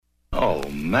Oh,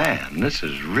 man, this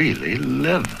is really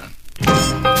living.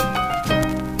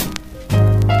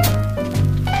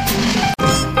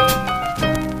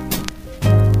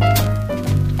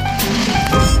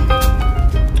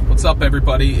 What's up,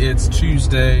 everybody? It's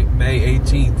Tuesday, May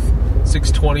 18th,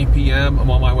 6:20 p.m. I'm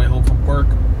on my way home from work.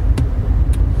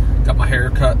 Got my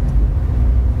hair cut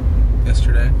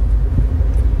yesterday.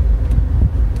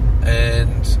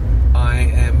 And I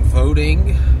am voting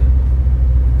in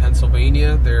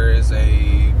Pennsylvania. There is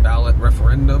a ballot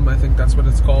referendum, I think that's what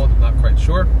it's called. I'm not quite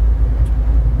sure.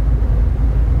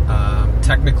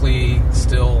 Technically,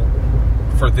 still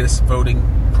for this voting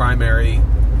primary,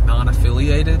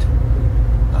 non-affiliated.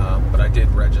 But I did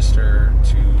register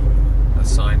to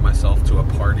assign myself to a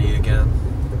party again,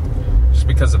 just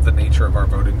because of the nature of our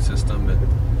voting system.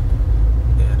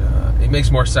 It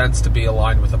makes more sense to be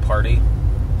aligned with a party.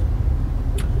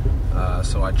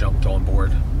 So I jumped on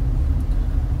board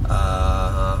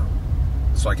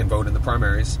so I can vote in the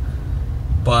primaries.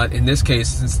 But in this case,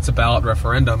 since it's a ballot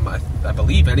referendum, I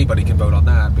believe anybody can vote on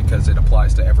that because it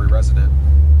applies to every resident.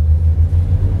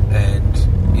 And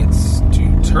it's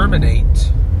to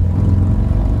terminate...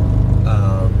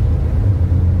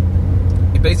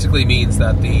 it basically means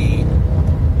that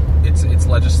it's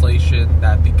legislation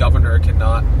that the governor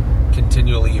cannot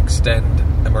continually extend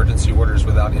emergency orders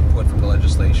without input from the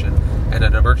legislation, and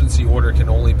an emergency order can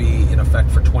only be in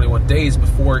effect for 21 days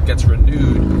before it gets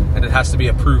renewed, and it has to be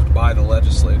approved by the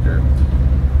legislature.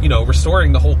 You know,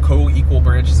 restoring the whole co-equal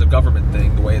branches of government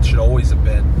thing the way it should always have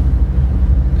been.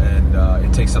 And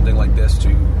it takes something like this to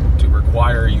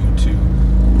require you to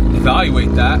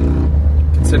evaluate that,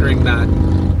 considering that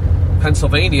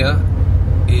Pennsylvania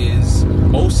is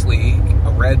mostly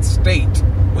a red state,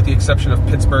 with the exception of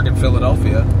Pittsburgh and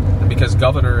Philadelphia, and because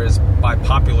governor is by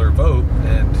popular vote,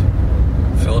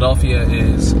 and Philadelphia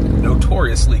is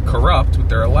notoriously corrupt with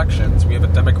their elections. We have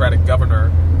a Democratic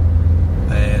governor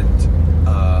and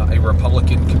a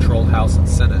Republican-controlled House and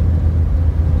Senate,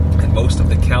 and most of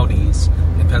the counties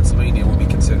in Pennsylvania will be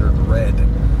considered red.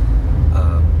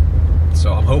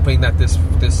 So I'm hoping that this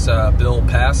bill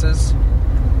passes,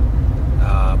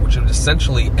 which would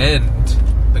essentially end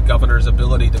the governor's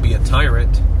ability to be a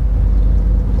tyrant.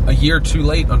 A year too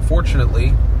late,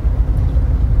 unfortunately.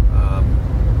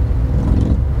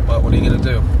 But what are you going to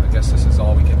do? I guess this is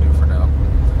all we can do for now.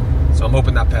 So I'm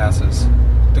hoping that passes.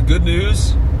 The good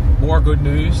news, more good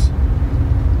news.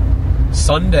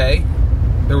 Sunday,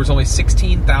 there was only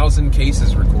 16,000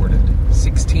 cases recorded.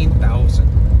 16,000.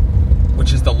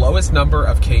 Which is the lowest number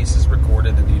of cases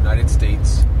recorded in the United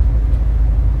States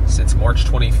since March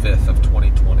 25th of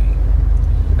 2020.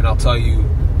 And I'll tell you,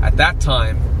 at that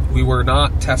time, we were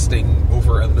not testing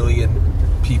over 1 million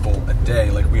people a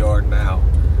day like we are now.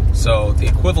 So the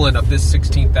equivalent of this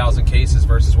 16,000 cases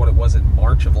versus what it was in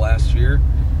March of last year,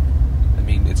 I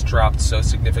mean, it's dropped so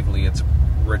significantly, it's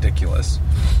ridiculous.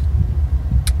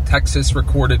 Texas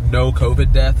recorded no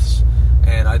COVID deaths,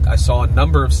 and I saw a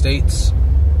number of states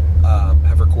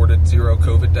have recorded 0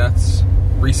 COVID deaths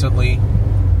recently,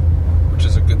 which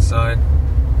is a good sign.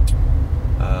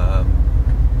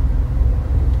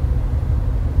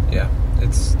 Yeah,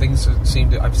 it's things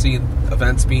seem to. I've seen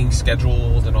events being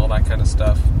scheduled and all that kind of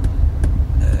stuff,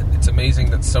 and it's amazing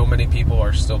that so many people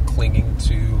are still clinging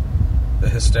to the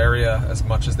hysteria as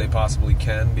much as they possibly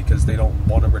can because they don't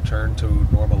want to return to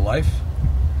normal life,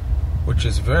 which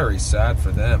is very sad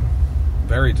for them,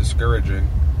 very discouraging.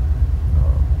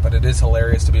 But it is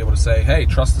hilarious to be able to say, hey,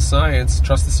 trust the science,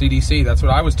 trust the CDC. That's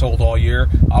what I was told all year.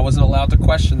 I wasn't allowed to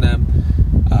question them.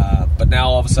 But now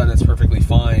all of a sudden it's perfectly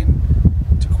fine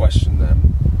to question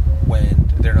them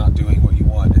when they're not doing what you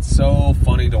want. It's so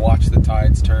funny to watch the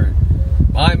tides turn.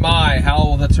 My, how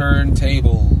will the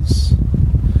turntables,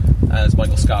 as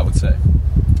Michael Scott would say.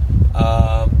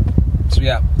 So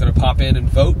yeah, I'm going to pop in and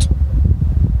vote.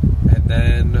 And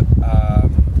then,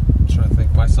 I'm trying to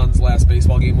think, my son's last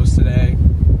baseball game was today.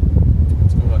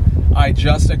 I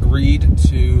just agreed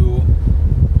to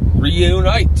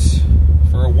reunite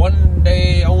for one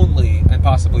day only, and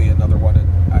possibly another one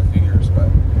at New Year's,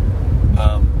 but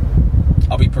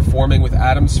I'll be performing with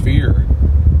Adam Sphere,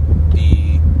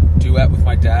 the duet with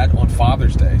my dad, on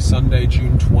Father's Day, Sunday,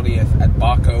 June 20th, at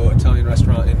Baco Italian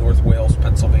Restaurant in North Wales,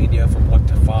 Pennsylvania, from 1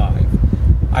 to 5.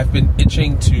 I've been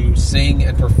itching to sing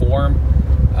and perform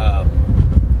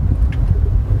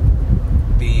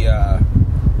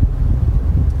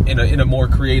in a more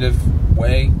creative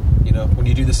way. You know, when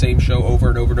you do the same show over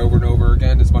and over and over and over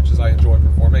again, as much as I enjoy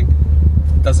performing,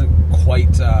 it doesn't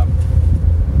quite I'm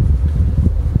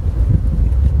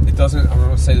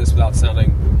going to say this without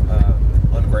sounding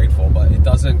ungrateful, but it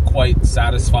doesn't quite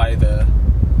satisfy the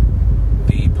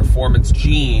performance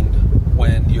gene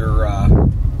when you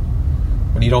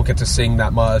don't get to sing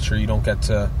that much, or you don't get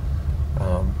to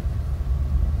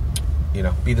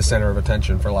be the center of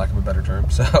attention, for lack of a better term.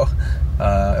 So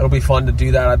it'll be fun to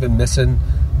do that. I've been missing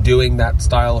doing that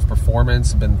style of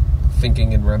performance. I've been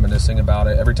thinking and reminiscing about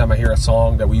it. Every time I hear a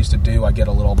song that we used to do, I get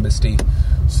a little misty.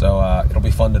 So it'll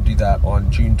be fun to do that on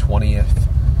June 20th.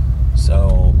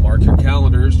 So mark your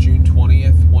calendars, June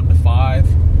 20th, 1 to 5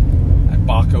 at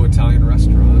Bacco Italian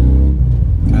Restaurant,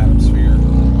 Atmosphere,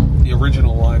 the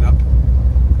original lineup.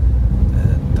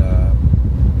 And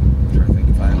I'm trying to think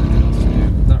if I have anything else to do.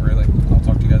 Not really. I'll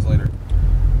talk to you guys later.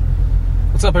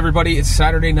 What's up, everybody? It's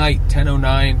Saturday night,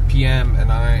 10:09 p.m.,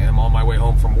 and I am on my way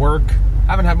home from work.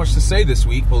 I haven't had much to say this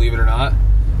week, believe it or not.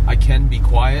 I can be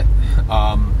quiet.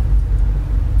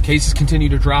 Cases continue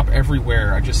to drop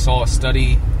everywhere. I just saw a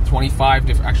study, 25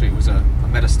 different, actually it was a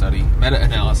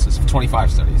meta-analysis of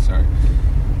 25 studies,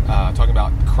 talking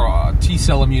about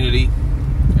T-cell immunity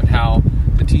and how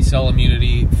the T-cell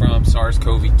immunity from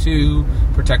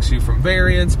SARS-CoV-2 protects you from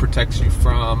variants, protects you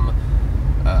from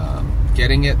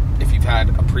getting it if you've had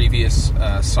a previous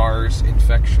SARS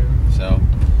infection. So,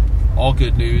 all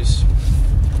good news.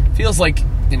 Feels like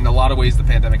in a lot of ways the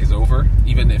pandemic is over,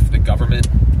 even if the government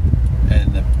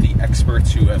and the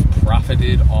experts who have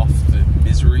profited off the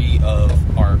misery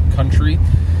of our country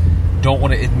don't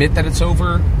want to admit that it's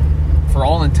over. For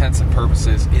all intents and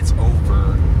purposes, it's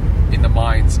over in the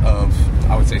minds of,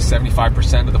 I would say,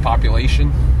 75% of the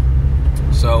population.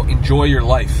 So enjoy your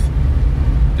life.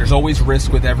 There's always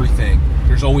risk with everything.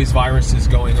 There's always viruses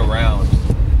going around.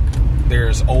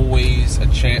 There's always a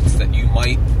chance that you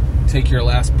might take your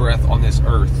last breath on this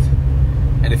earth.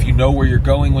 And if you know where you're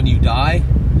going when you die,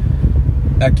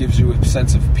 that gives you a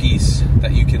sense of peace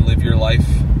that you can live your life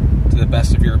to the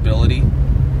best of your ability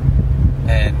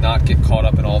and not get caught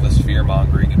up in all this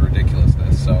fear-mongering and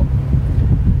ridiculousness. So,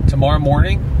 tomorrow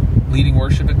morning, leading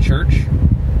worship at church,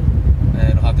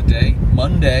 and I'll have the day.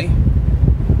 Monday,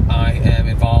 I am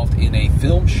involved in a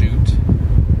film shoot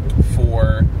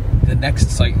for the next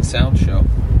Sight and Sound show.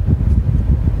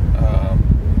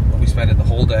 I'll be spending the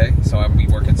whole day, so I'll be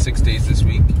working 6 days this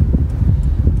week.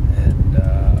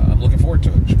 Looking forward to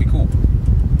it. Should be cool.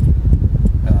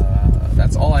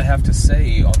 That's all I have to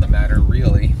say on the matter,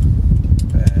 really.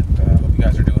 And hope you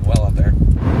guys are doing well out there.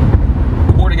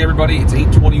 Good morning, everybody. It's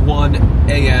 8:21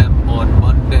 a.m. on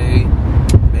Monday,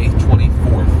 May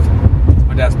 24th. It's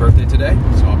my dad's birthday today,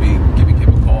 so I'll be giving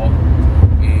him a call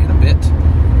in a bit.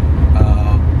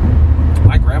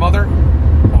 My grandmother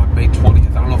on May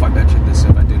 20th. I don't know if I mentioned this,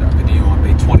 if I did a video on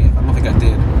May 20th. I don't think I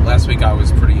did. Last week I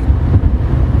was pretty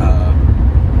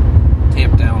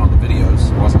tamped down on the videos.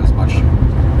 There wasn't as much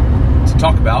to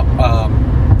talk about.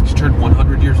 She turned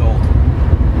 100 years old.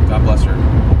 God bless her.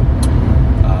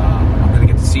 I'm going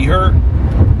to get to see her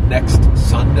next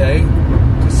Sunday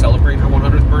to celebrate her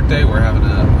 100th birthday. We're having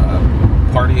a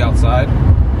party outside.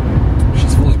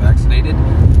 She's fully vaccinated,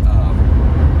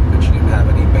 and she didn't have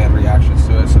any bad reactions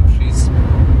to it, so she's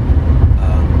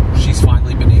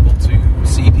finally been able to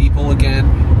see people again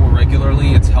more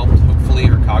regularly. It's helped, hopefully,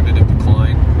 her cognitive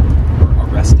decline, or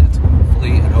arrest it,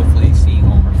 hopefully, and hopefully seeing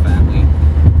all her family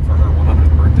for her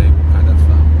 100th birthday will kind of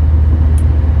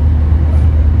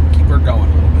keep her going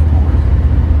a little bit more.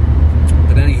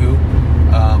 But anywho,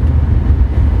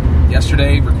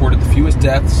 yesterday recorded the fewest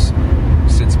deaths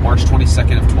since March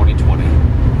 22nd of 2020.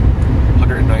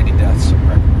 190 deaths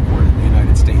recorded in the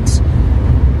United States.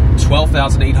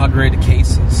 12,800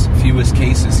 cases, fewest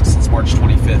cases since March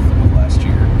 25th of last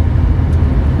year.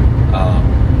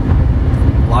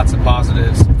 Lots of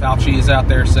positives. Fauci is out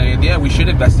there saying, yeah, we should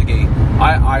investigate.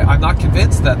 I'm not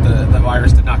convinced that the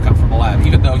virus did not come from a lab,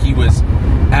 even though he was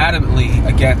adamantly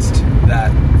against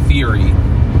that theory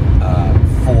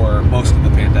for most of the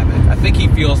pandemic. I think he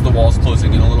feels the wall's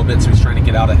closing in a little bit, so he's trying to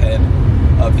get out ahead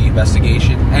of the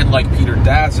investigation. And like Peter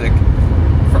Daszak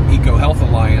from EcoHealth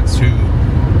Alliance, who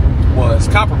was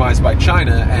compromised by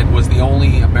China and was the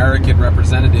only American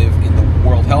representative in the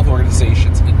World Health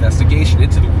Organization's investigation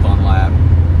into the Wuhan lab.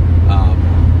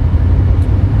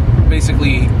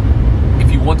 Basically, if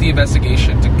you want the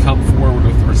investigation to come forward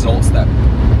with results that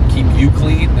keep you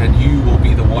clean, then you will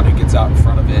be the one who gets out in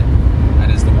front of it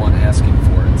and is the one asking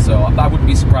for it. So I wouldn't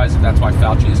be surprised if that's why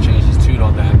Fauci has changed his tune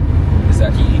on that, is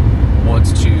that he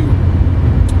wants to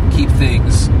keep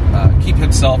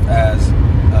himself as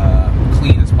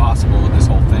clean as possible in this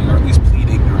whole thing, or at least plead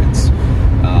ignorance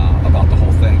about the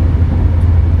whole thing.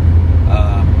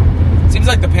 Seems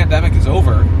like the pandemic is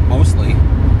over, mostly.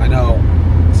 I know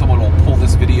someone will pull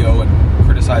this video and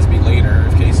criticize me later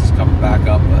if cases come back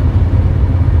up, but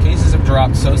cases have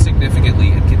dropped so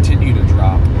significantly and continue to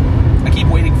drop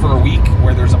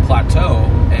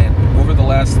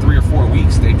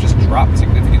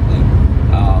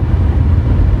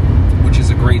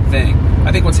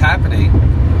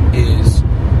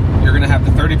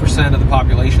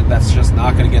population that's just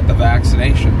not going to get the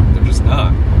vaccination. They're just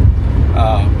not.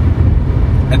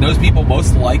 And those people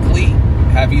most likely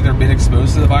have either been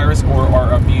exposed to the virus or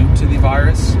are immune to the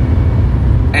virus.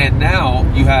 And now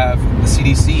you have the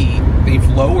CDC, they've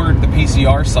lowered the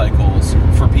PCR cycles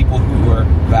for people who are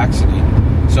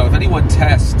vaccinated. So if anyone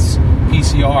tests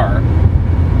PCR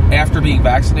after being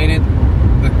vaccinated,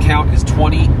 the count is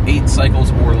 28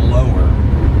 cycles or lower.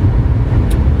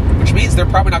 Which means they're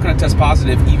probably not going to test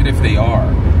positive even if they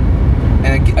are.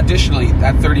 And additionally,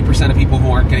 that 30% of people who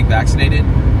aren't getting vaccinated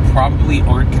probably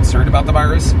aren't concerned about the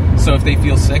virus. So if they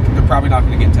feel sick, they're probably not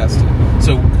going to get tested.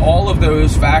 So all of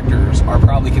those factors are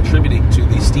probably contributing to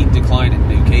the steep decline in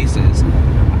new cases.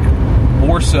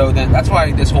 More so than, that's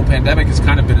why this whole pandemic has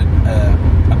kind of been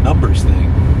a numbers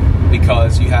thing.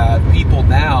 Because you have people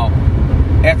now,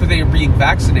 after they are being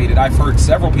vaccinated, I've heard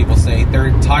several people say their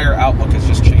entire outlook has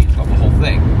just changed on the whole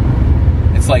thing.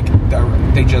 It's like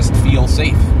they just feel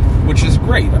safe, which is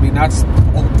great. I mean, that's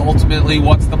ultimately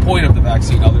what's the point of the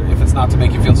vaccine, other if it's not to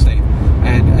make you feel safe.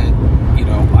 And you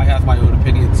know, I have my own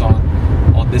opinions on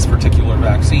this particular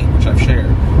vaccine, which I've shared.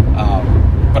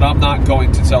 But I'm not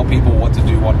going to tell people what to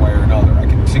do one way or another. I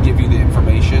can to give you the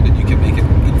information, and you can make an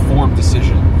informed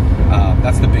decision.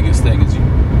 That's the biggest thing, is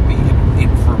the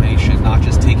information, not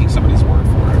just taking somebody's word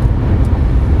for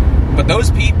it. But those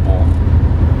people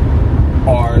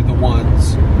are the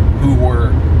ones who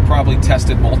were probably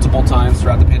tested multiple times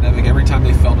throughout the pandemic. Every time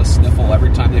they felt a sniffle,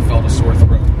 every time they felt a sore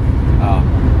throat.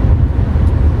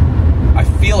 I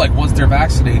feel like once they're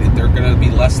vaccinated, they're going to be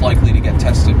less likely to get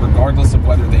tested, regardless of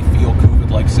whether they feel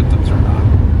COVID-like symptoms or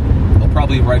not. They'll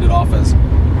probably write it off as,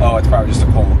 oh, it's probably just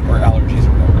a cold or allergies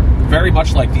or whatever. Very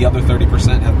much like the other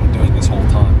 30% have been doing this whole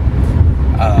time.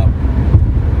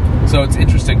 So it's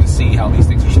interesting to see how these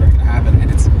things are starting to happen,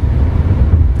 and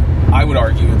I would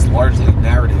argue it's largely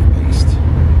narrative-based.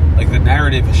 Like, the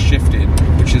narrative has shifted,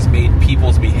 which has made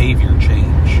people's behavior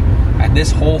change. And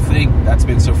this whole thing that's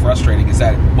been so frustrating is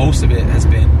that most of it has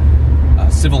been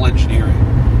civil engineering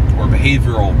or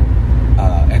behavioral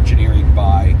engineering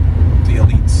by the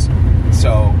elites.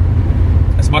 So,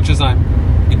 as much as I'm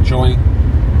enjoying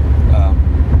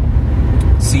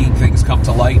seeing things come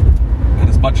to light, and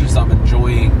as much as I'm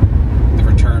enjoying the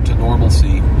return to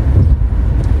normalcy,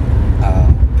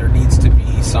 there needs to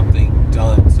be something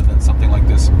done so that something like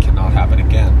this cannot happen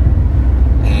again.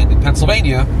 And in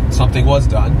Pennsylvania, something was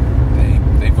done.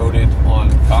 They voted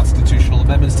on constitutional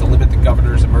amendments to limit the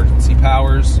governor's emergency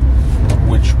powers,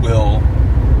 which will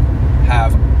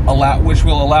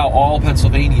allow all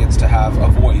Pennsylvanians to have a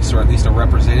voice, or at least a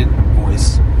represented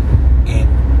voice, in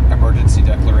emergency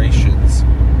declarations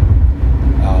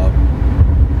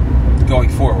going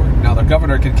forward. Now, the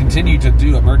governor can continue to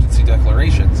do emergency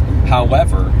declarations.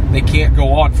 However, they can't go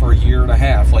on for a year and a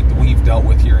half like we've dealt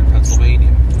with here in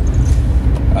Pennsylvania.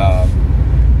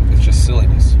 It's just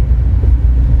silliness.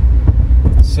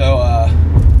 So,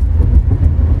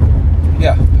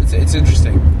 yeah, it's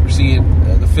interesting. We're seeing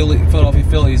the Philadelphia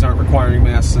Phillies aren't requiring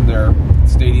masks in their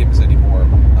stadiums anymore.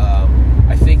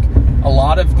 I think a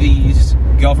lot of these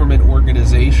government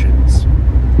organizations,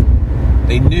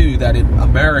 they knew that in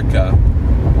America,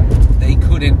 they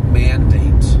couldn't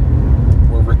mandate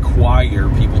or require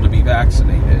people to be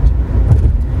vaccinated,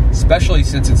 especially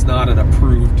since it's not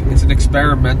it's an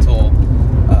experimental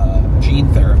gene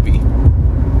therapy,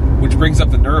 which brings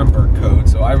up the Nuremberg Code.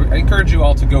 So I encourage you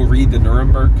all to go read the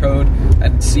Nuremberg Code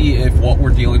and see if what we're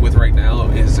dealing with right now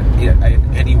is in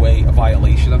any way a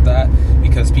violation of that,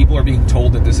 because people are being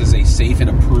told that this is a safe and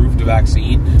approved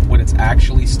vaccine when it's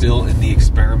actually still in the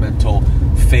experimental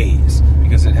phase,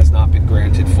 because it has not been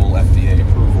granted full FDA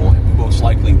approval and most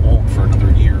likely won't for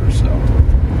another year or so.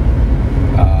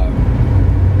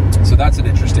 So that's an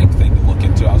interesting thing to look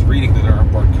into. I was reading the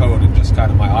Nuremberg Code and just kind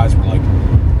of my eyes were like,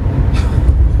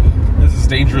 this is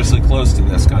dangerously close to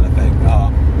this kind of thing.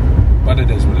 But it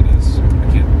is what it is.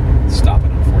 I can't stop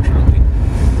it, unfortunately.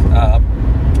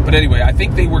 But anyway, I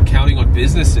think they were counting on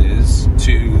businesses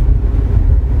to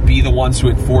be the ones who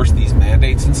enforce these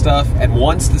mandates and stuff. And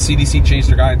once the CDC changed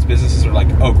their guidance, businesses are like,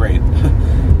 oh, great.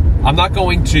 I'm not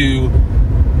going to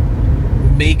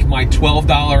make my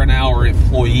 $12 an hour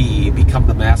employee become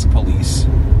the mask police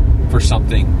for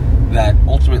something that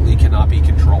ultimately cannot be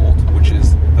controlled, which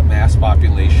is the mass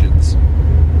population's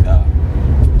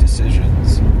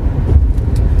decisions.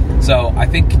 So I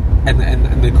think,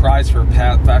 and the cries for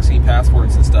vaccine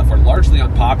passports and stuff are largely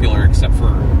unpopular, except for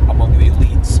among the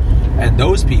elites. And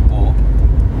those people,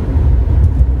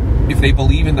 if they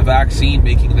believe in the vaccine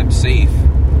making them safe,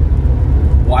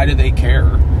 why do they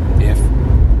care if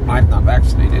I'm not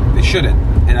vaccinated? They shouldn't.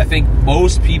 And I think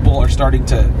most people are starting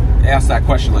to ask that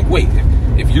question, like, wait,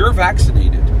 If you're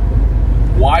vaccinated,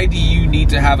 why do you need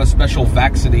to have a special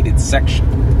vaccinated section?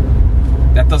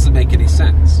 That doesn't make any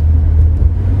sense.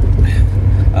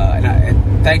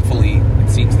 And thankfully, it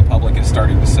seems the public is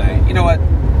starting to say, you know what?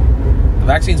 The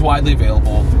vaccine's widely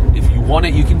available. If you want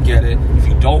it, you can get it. If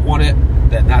you don't want it,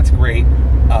 then that's great.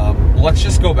 Let's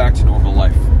just go back to normal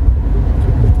life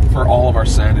for all of our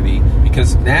sanity,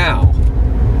 because now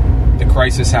the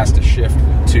crisis has to shift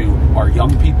to our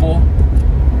young people,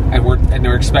 and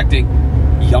they're expecting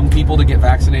young people to get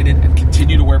vaccinated and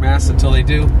continue to wear masks until they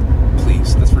do.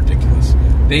 Please, that's ridiculous.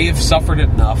 They've suffered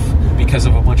enough because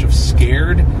of a bunch of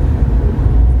scared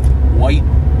white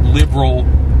liberal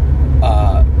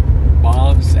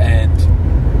moms and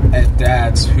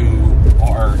dads who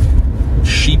are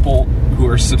sheeple, who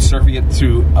are subservient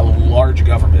to a large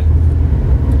government.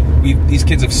 These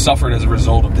kids have suffered as a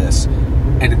result of this,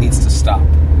 and it needs to stop,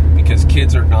 because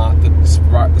kids are not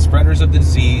the spreaders of the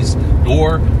disease,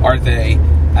 nor are they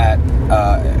at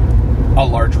a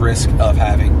large risk of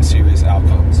having serious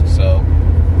outcomes. So,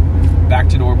 back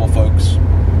to normal, folks.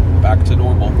 Back to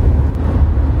normal.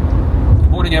 Good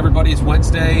morning, everybody. It's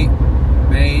Wednesday,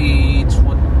 May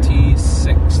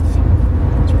 26th.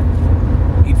 That's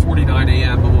right. 8:49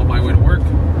 a.m. I'm on my way to work.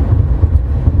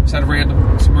 Just had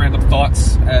some random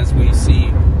thoughts as we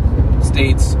see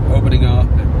states opening up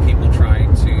and people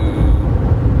trying to,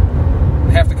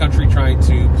 half the country trying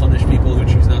to punish people who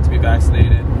choose not to be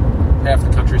vaccinated, half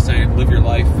the country saying live your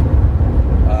life.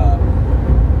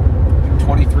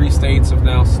 23 states have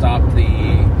now stopped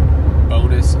the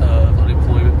bonus of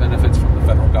unemployment benefits from the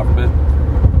federal government,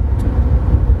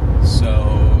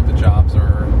 so the jobs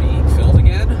are being filled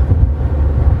again.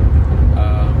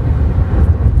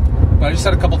 But I just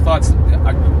had a couple thoughts.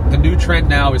 The new trend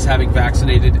now is having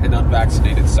vaccinated and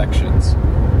unvaccinated sections,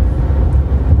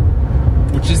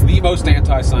 which is the most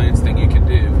anti-science thing you can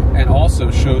do, and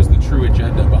also shows the true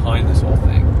agenda behind this whole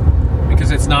thing. Because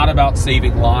it's not about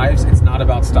saving lives, it's not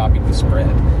about stopping the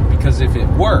spread. Because if it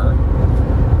were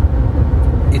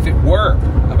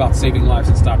about saving lives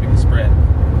and stopping the spread,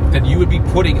 then you would be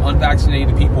putting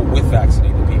unvaccinated people with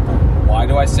vaccinated people. Why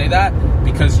do I say that?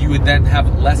 Because you would then have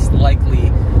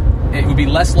it would be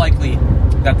less likely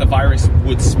that the virus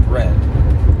would spread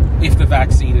if the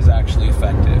vaccine is actually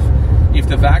effective. If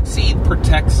the vaccine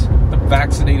protects the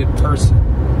vaccinated person,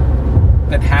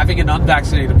 then having an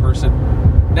unvaccinated person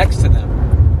next to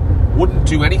them wouldn't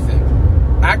do anything.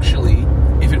 Actually,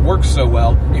 if it works so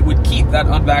well, it would keep that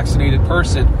unvaccinated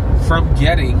person from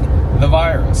getting the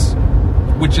virus,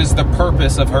 which is the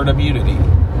purpose of herd immunity,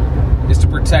 is to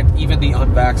protect even the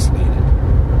unvaccinated.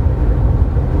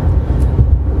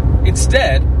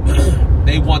 Instead,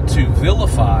 they want to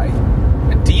vilify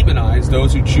and demonize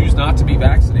those who choose not to be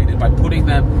vaccinated by putting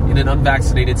them in an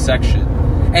unvaccinated section.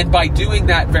 And by doing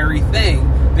that very thing,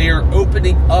 they are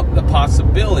opening up the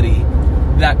possibility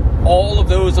that all of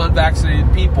those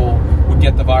unvaccinated people would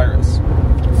get the virus,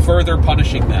 further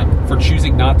punishing them for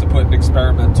choosing not to put an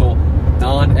experimental,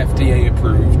 non-FDA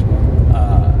approved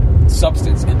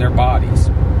substance in their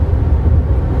bodies.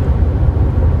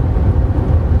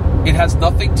 It has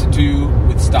nothing to do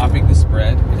with stopping the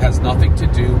spread. It has nothing to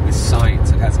do with science.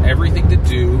 It has everything to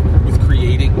do with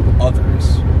creating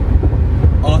others,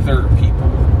 other people,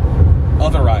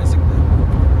 otherizing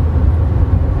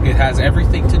them. It has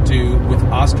everything to do with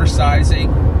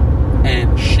ostracizing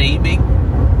and shaming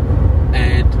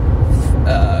and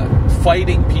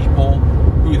fighting people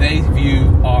who they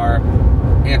view are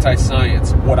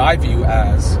anti-science. What I view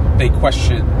as they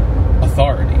question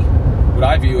authority. What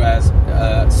I view as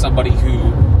somebody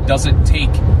who doesn't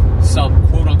take some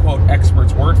quote-unquote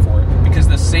expert's word for it. Because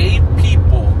the same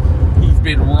people who've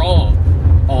been wrong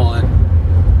on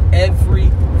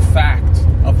every fact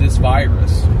of this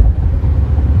virus,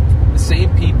 the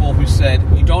same people who said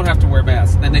you don't have to wear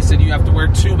masks, then they said you have to wear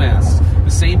 2 masks,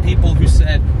 the same people who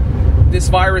said this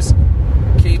virus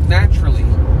came naturally,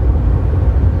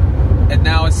 and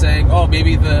now it's saying, oh,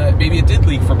 maybe it did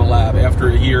leak from a lab after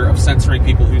a year of censoring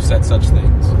people who said such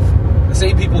things. The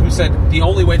same people who said the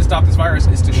only way to stop this virus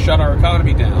is to shut our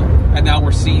economy down, and now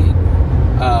we're seeing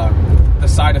the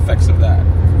side effects of that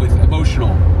with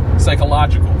emotional,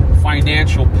 psychological,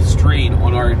 financial strain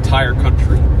on our entire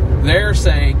country. They're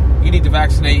saying you need to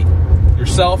vaccinate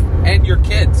yourself and your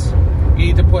kids. You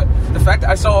need to put the fact that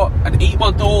I saw an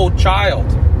 8-month-old child.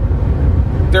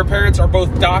 Their parents are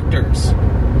both doctors.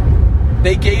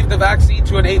 They gave the vaccine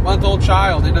to an 8-month-old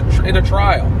child in a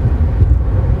trial,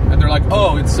 and they're like,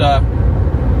 "Oh, it's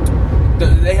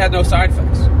they had no side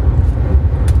effects."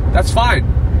 That's fine,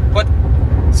 but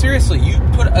Seriously, you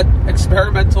put an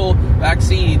experimental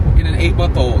vaccine in an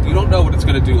 8-month-old. You don't know what it's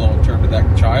going to do long term to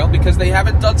that child because they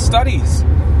haven't done studies.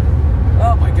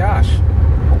 Oh my gosh.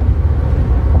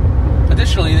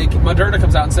 Additionally, Moderna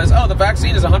comes out and says, the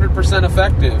vaccine is 100%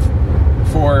 effective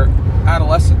for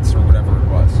adolescents or whatever it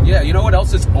was. Yeah, you know what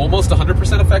else is almost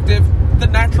 100% effective? The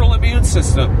natural immune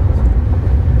system.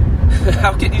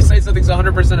 How can you say something's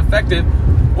 100% effective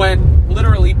when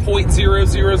literally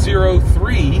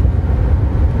 0.0003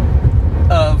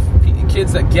 of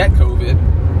kids that get COVID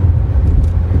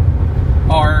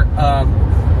are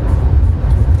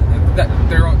that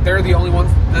they're the only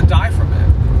ones that die from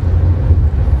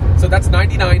it. So that's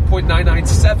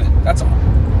 99.997. That's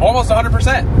almost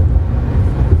 100%.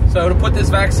 So to put this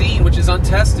vaccine, which is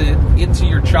untested, into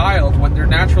your child when their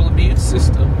natural immune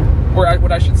system, or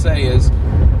what I should say is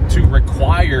to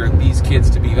require these kids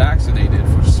to be vaccinated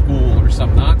for school or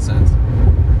some nonsense,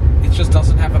 it just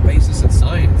doesn't have a basis in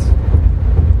science.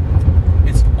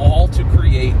 It's all to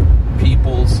create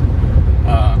people's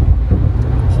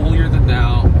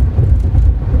holier-than-thou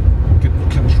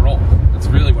control. That's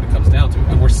really what it comes down to.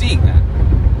 And we're seeing that.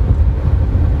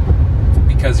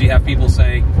 Because you have people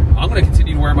saying, I'm going to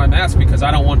continue to wear my mask because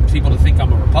I don't want people to think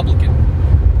I'm a Republican.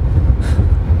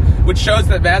 Which shows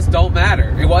that masks don't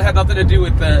matter. It had nothing to do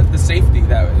with the safety.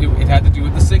 It had to do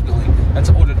with the signaling. That's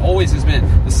what it always has been.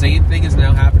 The same thing is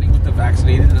now happening with the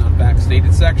vaccinated and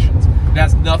unvaccinated sections. It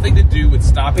has nothing to do with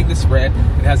stopping the spread.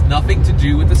 It has nothing to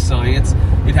do with the science.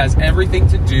 It has everything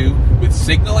to do with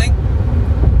signaling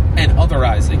and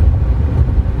otherizing.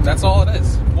 That's all it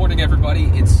is. Good morning,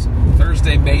 everybody. It's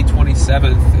Thursday, May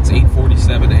 27th. It's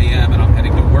 8:47 a.m. and I'm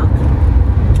heading to work.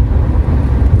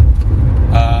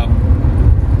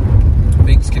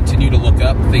 Things continue to look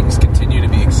up. Things continue to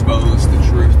be exposed. The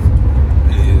truth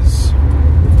is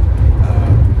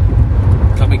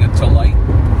coming to light,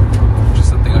 which is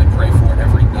something I pray for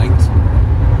every night.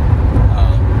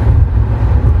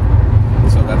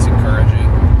 So that's encouraging.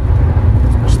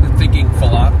 I've just been thinking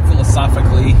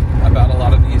philosophically about a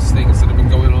lot of these things that have been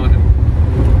going on. And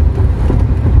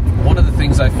one of the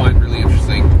things I find really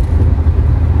interesting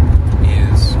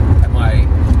is at my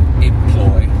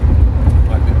employ,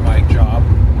 my job,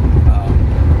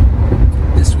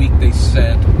 this week they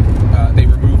said they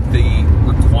removed the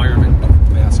requirement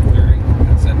of mask wearing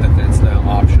and said that it's now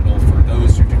optional for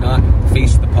those who do not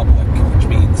face the public, which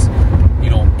means you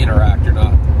don't interact, you're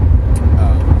not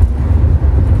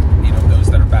those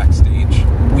that are backstage.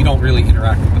 We don't really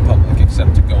interact with the public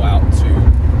except to go out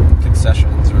to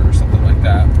concessions or something like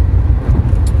that.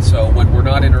 So when we're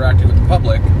not interacting with the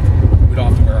public, we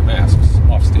don't have to wear our masks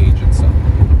off stage and stuff.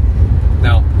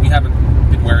 Now, we haven't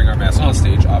been wearing our masks on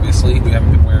stage, obviously. We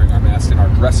haven't been wearing our masks in our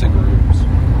dressing rooms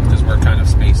because we're kind of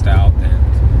spaced out and,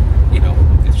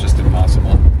 it's just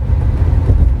impossible.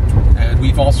 And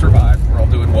we've all survived. We're all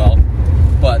doing well.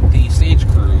 But the stage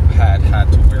crew had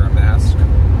to wear a mask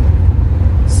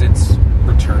since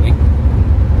returning.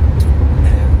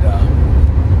 And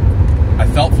I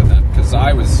felt for them because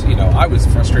I was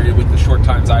frustrated with the short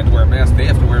times I had to wear a mask. They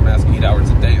have to wear a mask 8 hours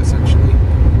a day, essentially.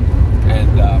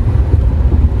 And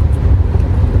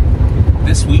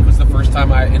this week was the first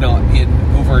time in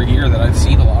over a year that I've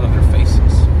seen a lot of their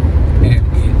faces. And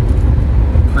it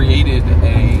created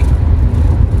a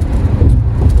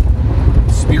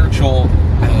spiritual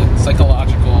and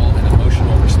psychological and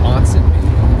emotional response in me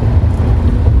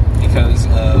because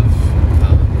of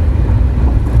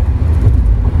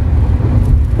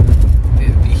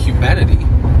the humanity,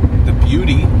 the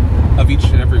beauty of each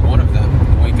and every one of them,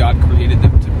 the way God created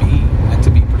them to be and to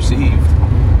be perceived.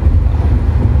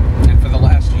 And for the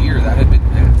last year, that had been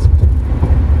masked.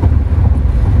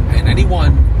 And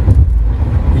anyone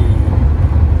who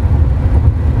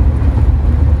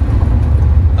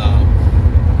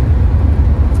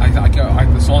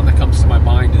the song that comes to my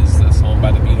mind is the song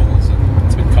by the Beatles, and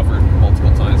it's been covered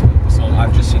multiple times, but the song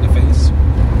I've Just Seen a Face.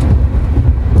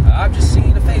 I've just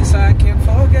seen a face, I can't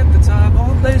forget the time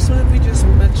or place when we just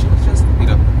met you. Just, I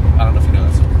don't know if you know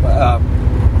that song. But,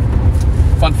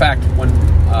 fun fact, when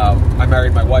I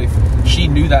married my wife, she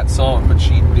knew that song, but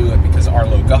she knew it because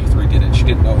Arlo Guthrie did it. She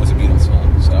didn't know it was a Beatles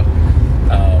song. So,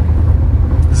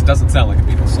 this doesn't sound like a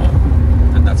Beatles song,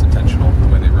 and that's intentional, the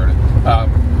way they wrote it.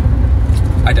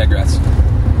 I digress.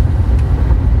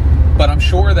 But I'm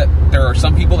sure that there are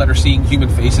some people that are seeing human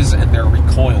faces and they're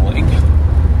recoiling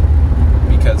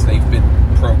because they've been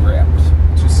programmed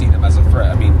to see them as a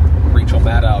threat. I mean, Rachel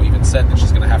Maddow even said that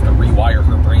she's going to have to rewire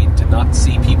her brain to not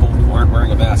see people who aren't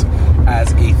wearing a mask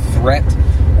as a threat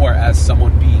or as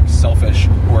someone being selfish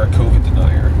or a COVID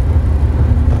denier.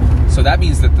 So that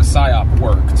means that the PSYOP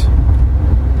worked.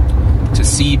 to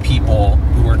see people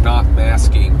who are not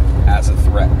masking as a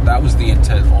threat. That was the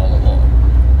intent all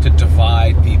along, to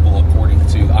divide people according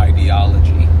to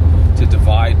ideology, to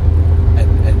divide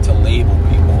and to label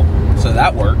people. So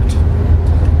that worked.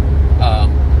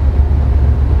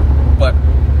 But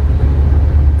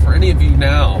for any of you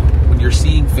now, when you're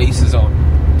seeing faces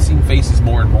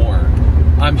more and more,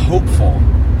 I'm hopeful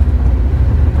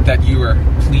that you are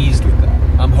pleased with that.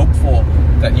 I'm hopeful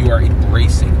that you are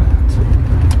embracing that.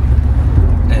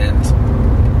 And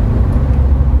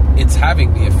it's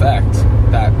having the effect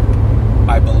that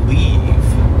I believe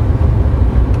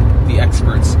the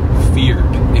experts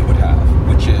feared it would have,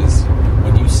 which is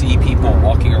when you see people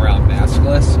walking around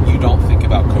maskless, you don't think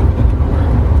about COVID anymore.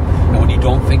 And when you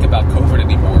don't think about COVID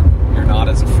anymore, you're not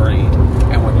as afraid.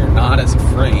 And when you're not as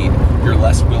afraid, you're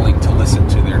less willing to listen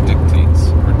to their dictates,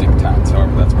 or diktats,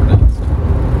 however that's pronounced.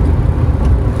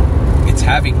 It's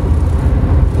having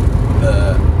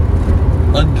the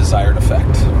undesired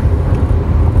effect.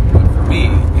 But for me,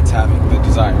 it's having the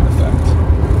desired effect.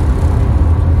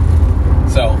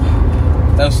 So,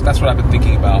 that's what I've been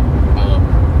thinking about.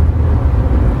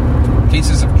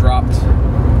 Cases have dropped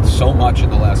so much in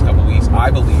the last couple of weeks. I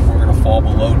believe we're going to fall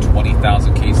below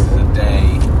 20,000 cases a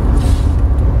day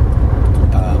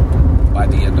by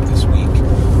the end of this week,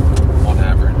 on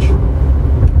average.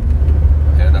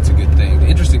 And that's a good thing. The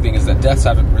interesting thing is that deaths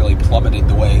haven't really plummeted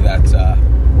the way that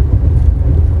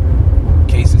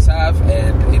cases have,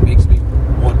 and it makes me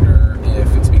wonder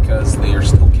if it's because they are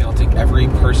still counting every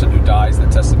person who dies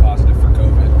that tested positive for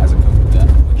COVID as a COVID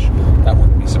death, which that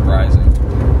wouldn't be surprising.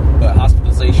 But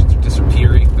hospitalizations are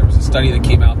disappearing. There was a study that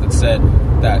came out that said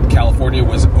that California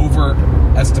was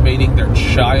overestimating their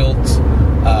child's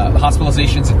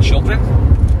hospitalizations in children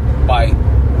by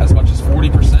as much as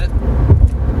 40%.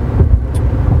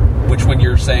 Which, when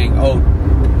you're saying, oh,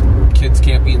 kids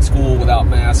can't be in school without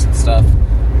masks and stuff,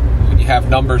 when you have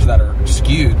numbers that are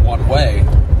skewed one way,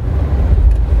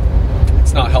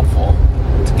 it's not helpful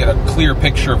to get a clear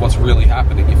picture of what's really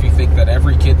happening. If you think that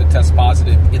every kid that tests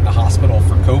positive in the hospital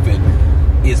for COVID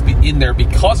is in there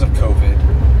because of COVID,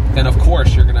 then of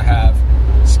course you're going to have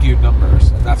skewed numbers,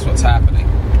 and that's what's happening,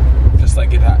 just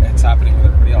like it's happening with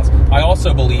everybody else. I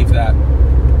also believe that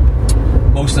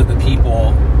most of the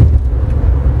people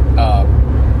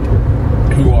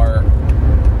who are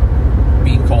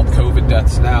being called COVID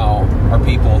deaths now are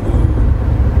people who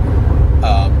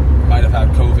might have had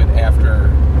COVID after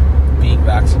being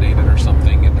vaccinated or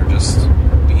something, and they're just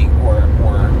being, or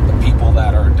the people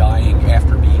that are dying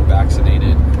after being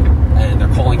vaccinated, and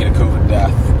they're calling it a COVID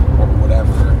death or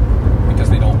whatever because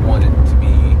they don't want it to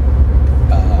be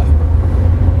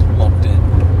lumped in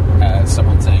as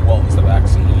someone saying, well, it was the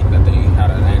vaccine that they had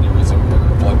an aneurysm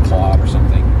or a blood clot or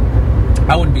something.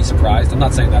 I wouldn't be surprised. I'm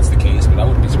not saying that's the case, but I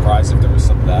wouldn't be surprised if there was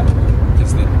some of that,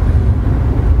 because the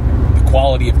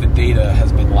quality of the data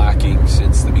has been lacking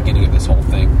since the beginning of this whole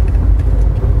thing.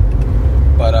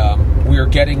 But we are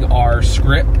getting our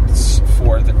scripts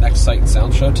for the next Sight and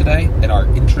Sound show today, and our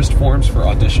interest forms for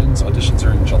auditions. Auditions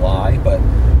are in July, but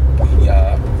we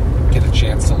get a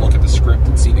chance to look at the script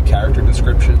and see the character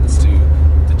descriptions to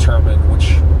determine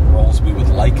which roles we would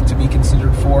like to be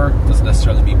considered for. Doesn't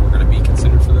necessarily mean we're going to be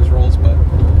considered for those roles, but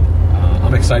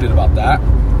I'm excited about that.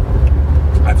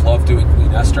 I've loved doing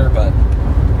Queen Esther, but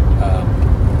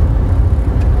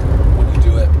when you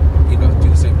do it, do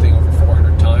the same thing over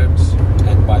 400 times,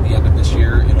 and by the end of this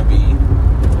year, it'll be,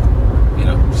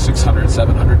 600,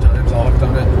 700 times I'll have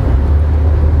done it.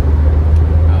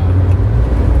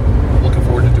 Looking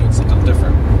forward to doing something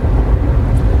different.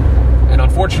 And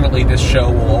unfortunately, this show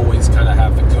will always kind of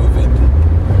have the COVID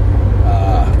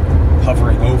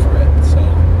hovering over it, so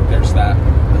there's that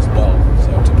as well.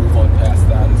 So to move on past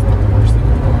that is not the worst thing in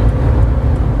the world.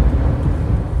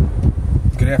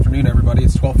 Good afternoon, everybody.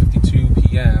 It's 12:52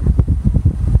 p.m.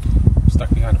 I'm stuck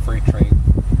behind a freight train.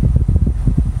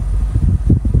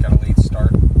 Got a late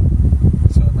start,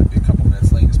 so it might be a couple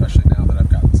minutes late, especially now that I've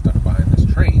gotten stuck behind this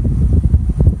train.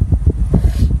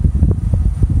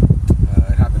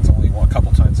 It happens only a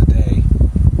couple times a day,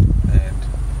 and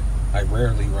I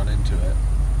rarely run into it.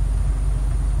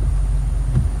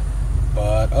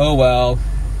 But, oh well,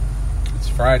 it's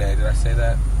Friday. Did I say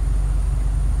that?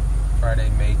 Friday,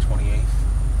 May 28th.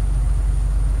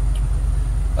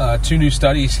 Two new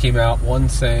studies came out. One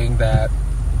saying that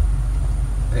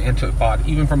the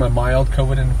antibody, even from a mild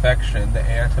COVID infection, the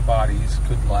antibodies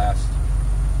could last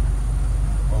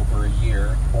over a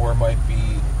year, or might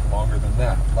be longer than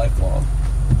that, lifelong,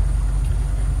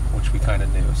 which we kind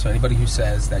of knew. So anybody who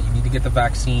says that you need to get the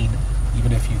vaccine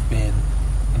even if you've been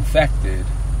infected,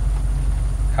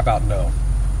 how about no?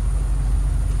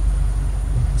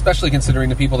 especially considering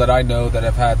the people that I know that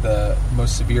have had the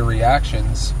most severe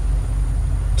reactions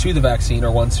to the vaccine are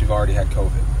ones who've already had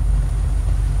COVID.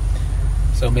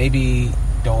 So maybe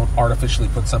don't artificially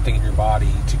put something in your body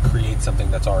to create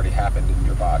something that's already happened in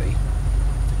your body.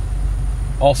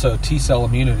 Also, T-cell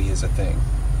immunity is a thing.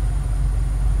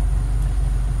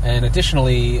 And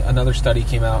additionally, another study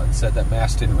came out and said that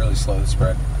masks didn't really slow the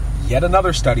spread. Yet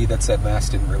another study that said masks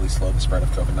didn't really slow the spread of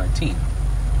COVID-19.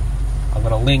 I'm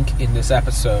going to link in this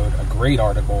episode a great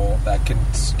article that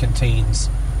contains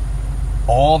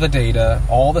all the data,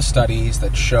 all the studies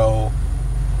that show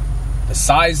the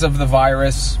size of the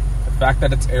virus, the fact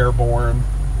that it's airborne,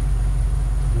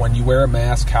 when you wear a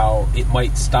mask, how it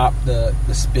might stop the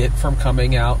spit from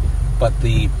coming out, but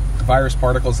the virus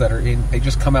particles that are in, they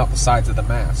just come out the sides of the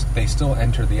mask. They still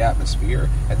enter the atmosphere,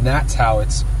 and that's how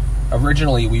it's...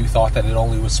 Originally, we thought that it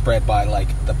only was spread by, like,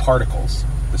 the particles,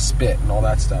 the spit and all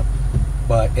that stuff,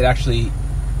 but it actually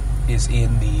is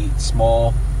in the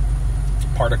small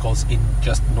particles in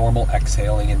just normal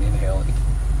exhaling and inhaling.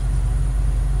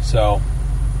 So,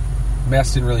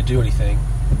 masks didn't really do anything,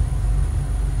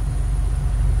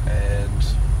 and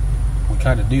we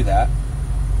kind of knew that.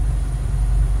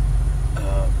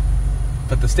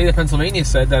 But the state of Pennsylvania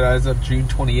said that as of June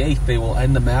 28th, they will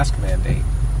end the mask mandate.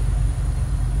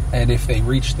 And if they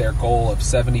reach their goal of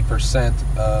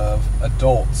 70% of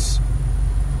adults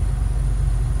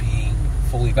being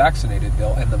fully vaccinated,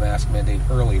 they'll end the mask mandate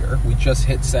earlier. We just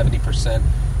hit 70%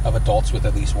 of adults with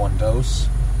at least one dose.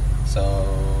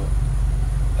 So,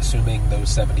 assuming those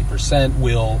 70%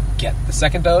 will get the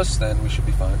second dose, then we should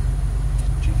be fine.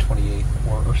 June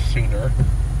 28th or sooner.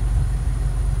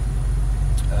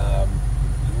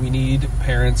 We need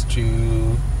parents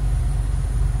to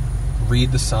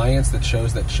read the science that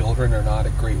shows that children are not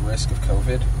at great risk of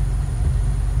COVID.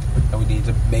 And we need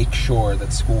to make sure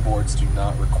that school boards do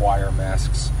not require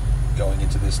masks going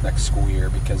into this next school year,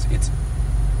 because it's,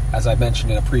 as I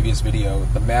mentioned in a previous video,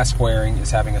 the mask wearing is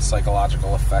having a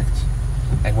psychological effect.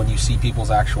 And when you see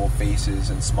people's actual faces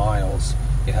and smiles,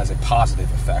 it has a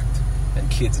positive effect. And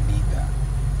kids need that.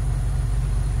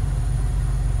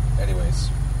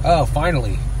 Anyways. Oh,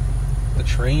 finally. The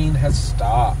train has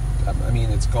stopped. I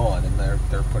mean, it's gone, and they're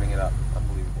putting it up.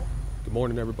 Unbelievable. Good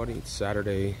morning, everybody. It's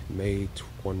Saturday, May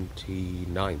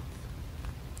 29th,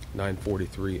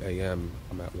 9:43 a.m.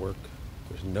 I'm at work.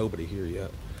 There's nobody here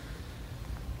yet.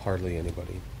 Hardly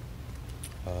anybody.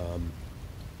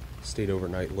 Stayed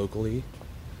overnight locally.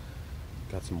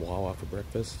 Got some Wawa for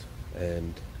breakfast,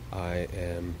 and I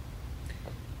am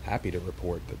happy to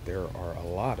report that there are a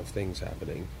lot of things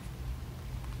happening.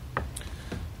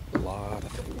 A lot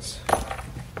of things.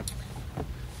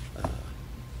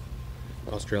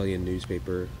 An Australian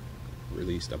newspaper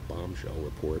released a bombshell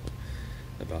report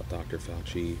about Dr.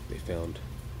 Fauci. They found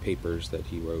papers that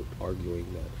he wrote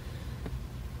arguing that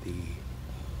the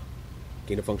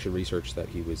gain-of-function research that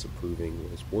he was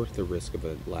approving was worth the risk of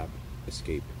a lab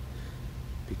escape,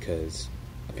 because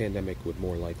a pandemic would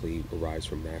more likely arise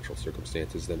from natural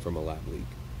circumstances than from a lab leak.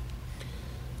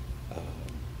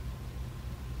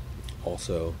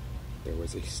 Also, there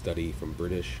was a study from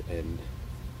Britain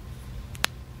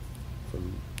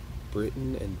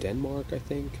and Denmark, I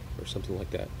think, or something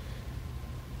like that,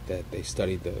 that they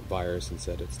studied the virus and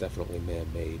said it's definitely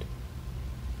man-made.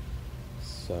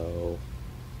 So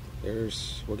we're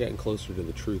getting closer to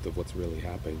the truth of what's really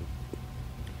happening,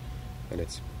 and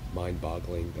it's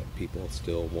mind-boggling that people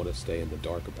still want to stay in the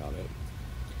dark about it.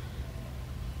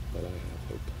 But I have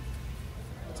hope.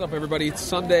 What's up, everybody? It's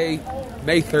Sunday,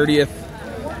 May 30th.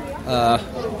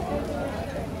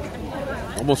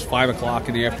 Almost 5 o'clock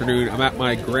in the afternoon. I'm at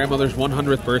my grandmother's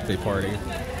 100th birthday party,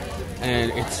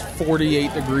 and it's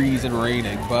 48 degrees and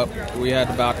raining, but we had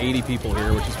about 80 people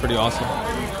here, which is pretty awesome.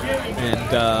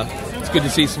 And it's good to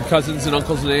see some cousins and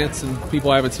uncles and aunts and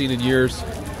people I haven't seen in years.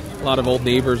 A lot of old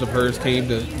neighbors of hers came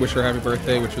to wish her happy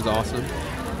birthday, which was awesome.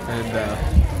 And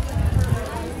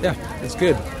yeah, it's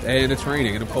good. And it's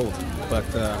raining and I'm cold, but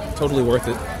totally worth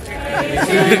it.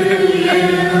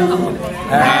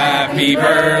 Happy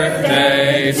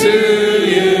birthday to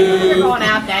you.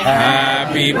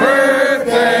 Happy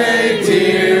birthday,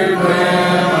 dear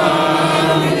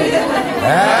Grandma.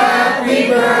 Happy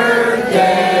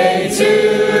birthday to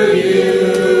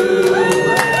you.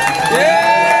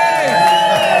 Yay!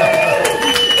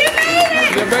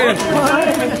 You made it.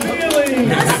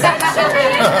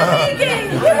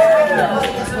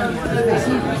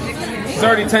 She's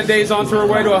already 10 days on to her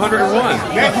way to 101.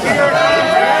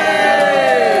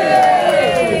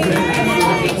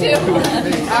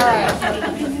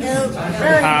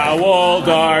 How old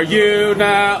are you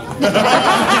now?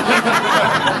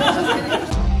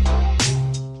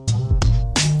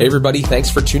 Hey everybody, thanks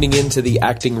for tuning in to the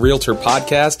Acting Realtor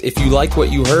podcast. If you liked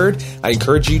what you heard, I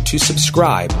encourage you to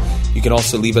subscribe. You can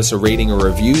also leave us a rating or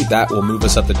review. That will move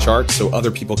us up the charts so other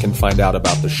people can find out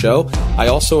about the show. I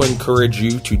also encourage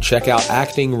you to check out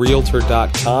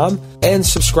actingrealtor.com and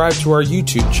subscribe to our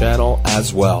YouTube channel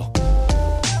as well.